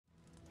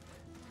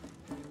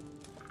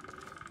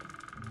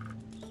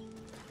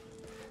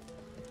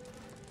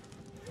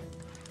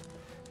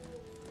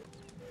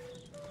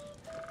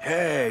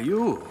Hey,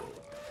 you.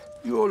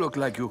 You look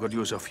like you could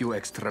use a few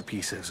extra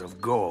pieces of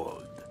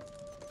gold.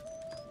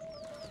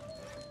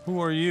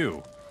 Who are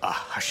you? A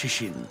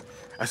Hashishin,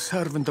 a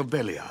servant of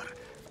Beliar.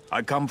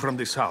 I come from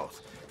the south,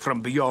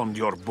 from beyond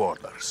your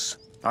borders.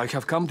 I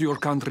have come to your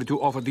country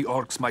to offer the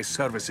orcs my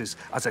services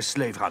as a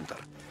slave hunter.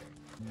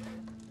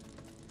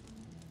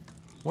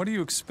 What do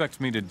you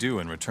expect me to do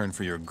in return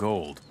for your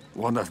gold?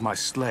 One of my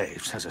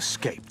slaves has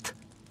escaped.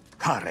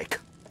 Harek,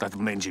 that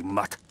mangy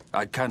mutt.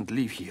 I can't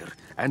leave here,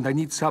 and I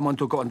need someone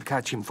to go and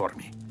catch him for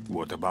me.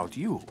 What about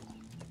you?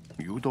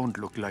 You don't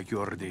look like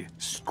you're the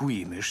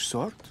squeamish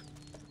sort.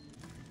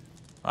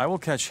 I will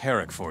catch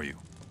Harek for you.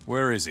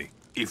 Where is he?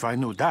 If I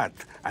knew that,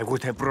 I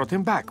would have brought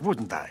him back,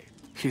 wouldn't I?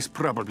 He's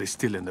probably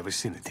still in the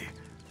vicinity.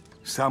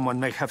 Someone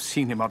may have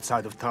seen him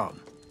outside of town.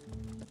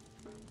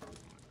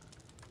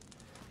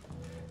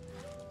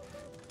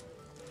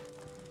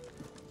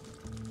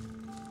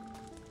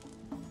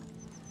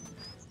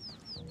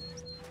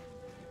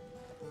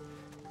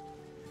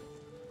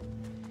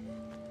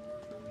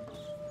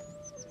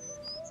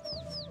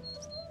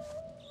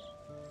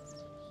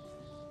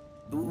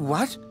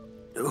 What?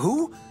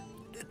 Who?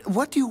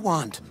 What do you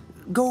want?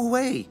 Go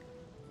away.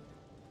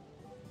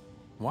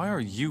 Why are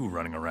you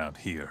running around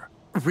here?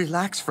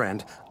 Relax,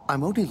 friend.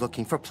 I'm only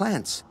looking for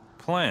plants.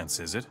 Plants,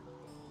 is it?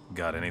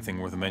 Got anything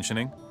worth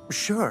mentioning?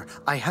 Sure,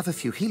 I have a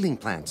few healing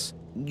plants.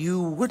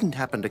 You wouldn't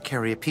happen to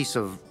carry a piece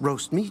of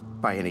roast meat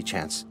by any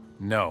chance?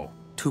 No.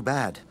 Too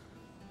bad.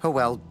 Oh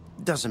well,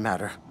 doesn't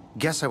matter.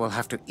 Guess I will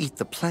have to eat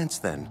the plants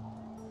then.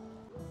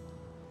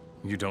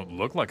 You don't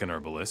look like an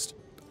herbalist.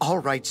 All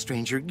right,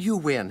 stranger, you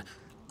win.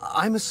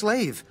 I'm a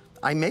slave.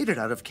 I made it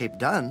out of Cape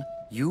Dun.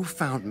 You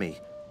found me,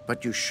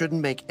 but you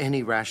shouldn't make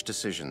any rash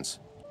decisions.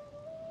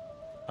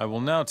 I will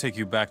now take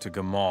you back to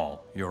Gamal,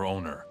 your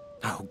owner.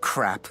 Oh,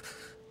 crap.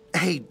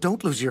 Hey,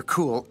 don't lose your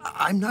cool.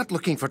 I'm not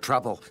looking for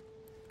trouble.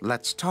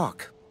 Let's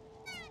talk.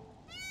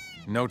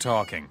 No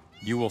talking.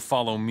 You will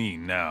follow me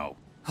now.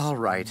 All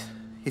right.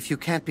 If you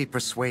can't be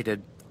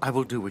persuaded, I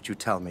will do what you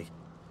tell me.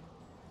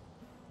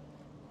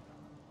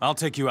 I'll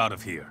take you out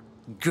of here.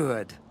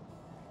 Good.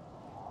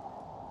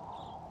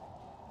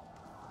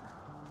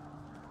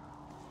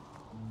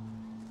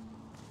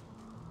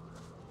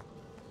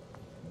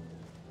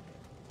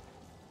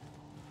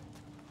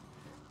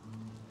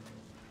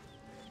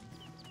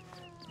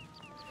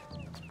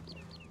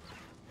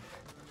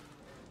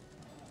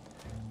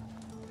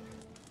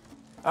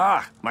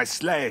 Ah, my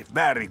slave,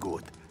 very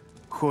good.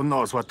 Who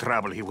knows what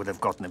trouble he would have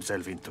gotten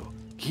himself into.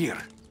 Here,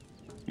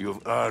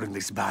 you've earned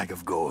this bag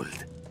of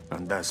gold.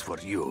 And as for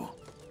you,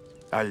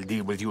 I'll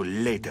deal with you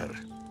later,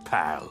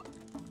 pal.